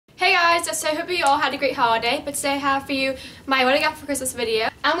guys, so I hope you all had a great holiday, but today I have for you my what I got for Christmas video.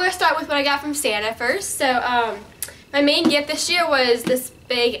 I'm going to start with what I got from Santa first. So my main gift this year was this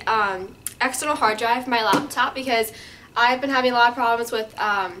big external hard drive for my laptop because I've been having a lot of problems with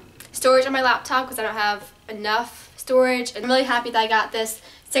storage on my laptop because I don't have enough storage. I'm really happy that I got this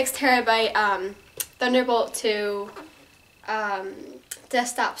 6 terabyte Thunderbolt 2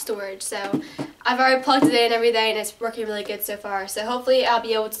 desktop storage. So I've already plugged it in and everything and it's working really good so far. So hopefully I'll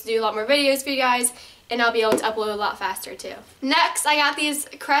be able to do a lot more videos for you guys and I'll be able to upload a lot faster too. Next, I got these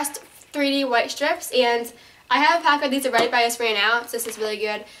Crest 3D white strips and I have a pack of these already, but I just ran out, so this is really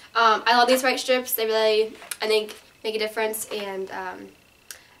good. I love these white strips. They really, I think, make a difference, and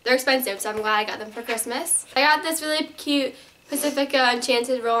they're expensive, so I'm glad I got them for Christmas. I got this really cute Pacifica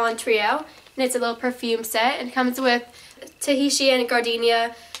Enchanted Roll-On Trio, and it's a little perfume set, and it comes with Tahitian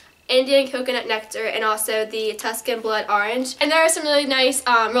Gardenia, Indian Coconut Nectar, and also the Tuscan Blood Orange. And there are some really nice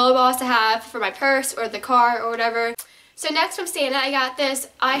roller balls to have for my purse or the car or whatever. So next from Santa, I got this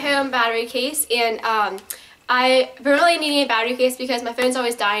iHome battery case, and I've been really needing a battery case because my phone's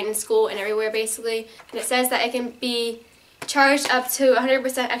always dying in school and everywhere basically, and it says that it can be charged up to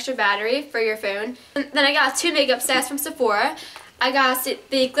 100% extra battery for your phone. And then I got 2 makeup sets from Sephora. I got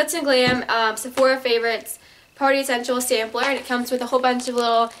the Glitz and Glam Sephora Favorites Party Essentials Sampler, and it comes with a whole bunch of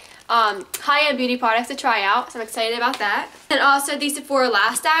little high-end beauty products to try out, so I'm excited about that. And also the Sephora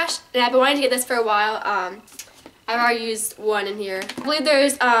Last Dash, and I've been wanting to get this for a while. I've already used one in here. I believe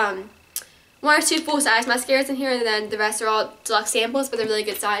there's 1 or 2 full-size mascaras in here, and then the rest are all deluxe samples, but they're really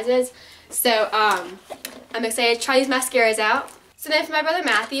good sizes. So I'm excited to try these mascaras out. So then for my brother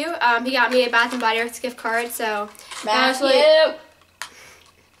Matthew, he got me a Bath & Body Works gift card, so that was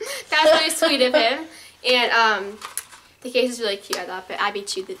really sweet of him. And the case is really cute, I thought, but Abby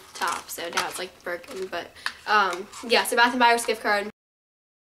chewed the top, so now it's like broken. But yeah, so Bath & Body Works gift card.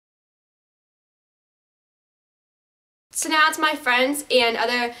 So now it's my friends and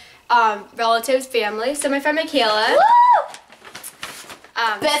other relatives, family. So my friend Michaela. Woo!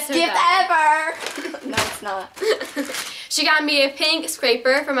 Best gift ever! No, it's not. She got me a pink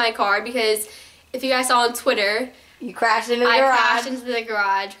scraper for my car because if you guys saw on Twitter, you crashed into the garage. I crashed into the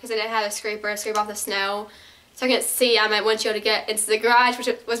garage because I didn't have a scraper to scrape off the snow. So I couldn't see on my windshield to get into the garage, which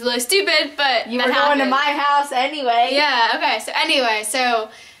was really stupid, but you were going to my house anyway. Yeah, okay, so anyway, so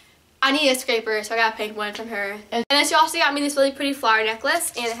I need a scraper, so I got a pink one from her. And then she also got me this really pretty flower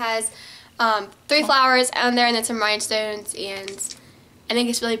necklace, and it has 3 flowers on there and then some rhinestones, and I think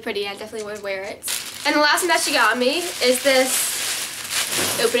it's really pretty. I definitely would wear it. And the last thing that she got me is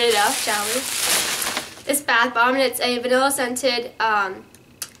this, open it up, shall we? This bath bomb, and it's a vanilla scented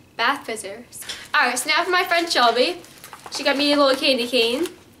bath fizzer. Alright, so now for my friend Shelby. She got me a little candy cane,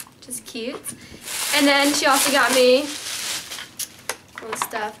 which is cute. And then she also got me all this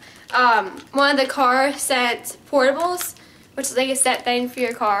stuff. One of the car scent portables, which is like a scent thing for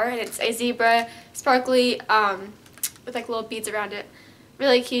your car, and it's a zebra sparkly with like little beads around it.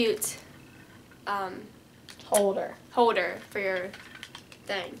 Really cute holder for your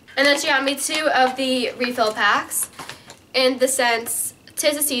thing. And then she got me 2 of the refill packs in the scents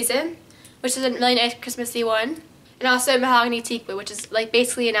 'Tis the Season, which is a really nice Christmassy one, and also Mahogany Teakwood, which is like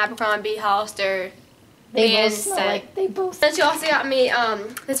basically an Abercrombie Hollister. They both smell like they both. Then she also got me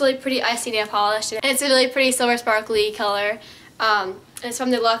this really pretty icy nail polish, and it's a really pretty silver sparkly color. And it's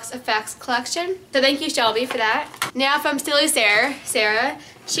from the Luxe Effects collection. So thank you, Shelby, for that. Now from Silly Sarah,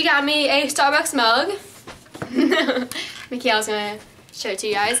 she got me a Starbucks mug. Mikhail's gonna show it to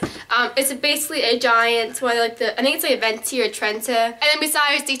you guys. It's basically a giant one, like I think it's like a venti or Trenta. And then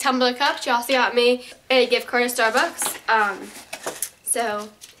besides the tumbler cup, she also got me a gift card to Starbucks. So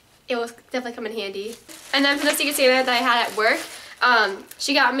it will definitely come in handy. And then for the Secret Santa that I had at work,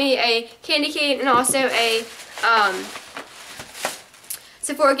 she got me a candy cane and also a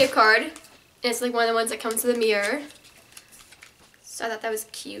Sephora gift card. And it's like one of the ones that comes with a mirror. So I thought that was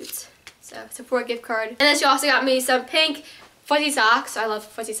cute. So Sephora gift card. And then she also got me some pink fuzzy socks. I love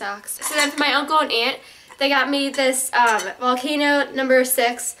fuzzy socks. So then for my uncle and aunt, they got me this Volcano No.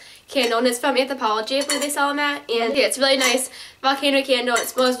 6 candle, and it's from Anthropologie, I believe they sell them at. And yeah, it's a really nice volcano candle. It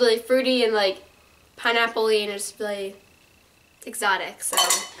smells really fruity and like pineapple-y, and it's really exotic. So,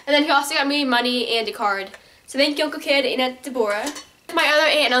 and then he also got me money and a card. So thank you, Uncle Kid and Aunt Deborah. My other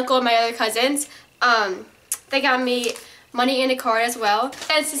aunt and uncle and my other cousins, they got me money and a card as well.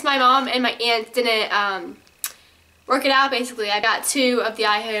 And since my mom and my aunt didn't work it out, basically, I got 2 of the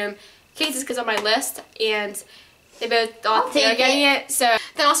iHome cases because on my list, and they both thought they were getting it. So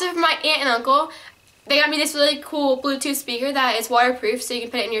then also for my aunt and uncle, they got me this really cool Bluetooth speaker that is waterproof, so you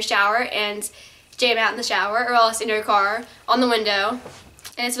can put it in your shower and jam out in the shower or else in your car on the window.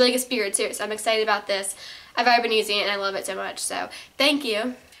 And it's a really good speaker too, so I'm excited about this. I've already been using it and I love it so much, so thank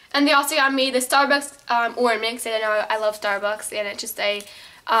you. And they also got me the Starbucks ornament, because I know I love Starbucks, and it's just a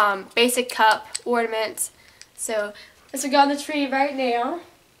basic cup ornament. So this will go on the tree right now.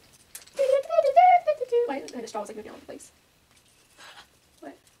 Wait, the straw was like moving all over the place.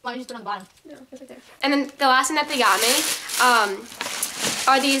 What? Why don't you just put it on the bottom? No, it's right there. And then the last thing that they got me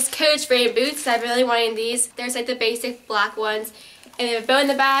are these Coach frame boots. I've really wanted these. There's like the basic black ones, and they have a bow in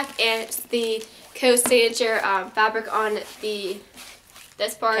the back, and it's the Coach signature fabric on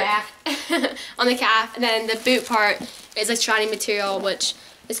this part, on the calf, and then the boot part is like shiny material, which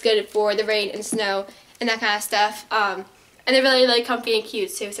is good for the rain and snow and that kind of stuff. And they're really, really comfy and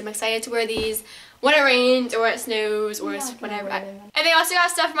cute too, so I'm excited to wear these when it rains or when it snows or whenever. And they also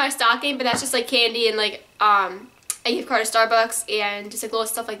got stuff for my stocking, but that's just like candy and like a gift card to Starbucks and just like little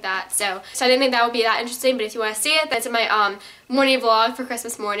stuff like that. So I didn't think that would be that interesting, but if you want to see it, that's in my morning vlog for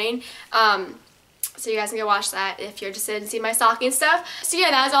Christmas morning. So you guys can go watch that if you're interested in seeing my stocking stuff. So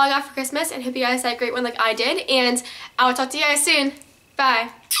yeah, that is all I got for Christmas, and hope you guys had a great one like I did, and I will talk to you guys soon. Bye.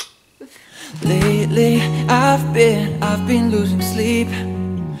 Lately I've been losing sleep,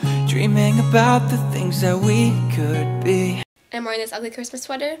 dreaming about the things that we could be. I'm wearing this ugly Christmas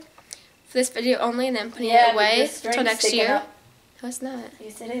sweater for this video only, and then putting it away until next year. Up. No, it's not.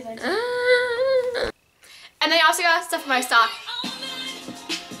 Yes, it is. And they also got stuff for my stock.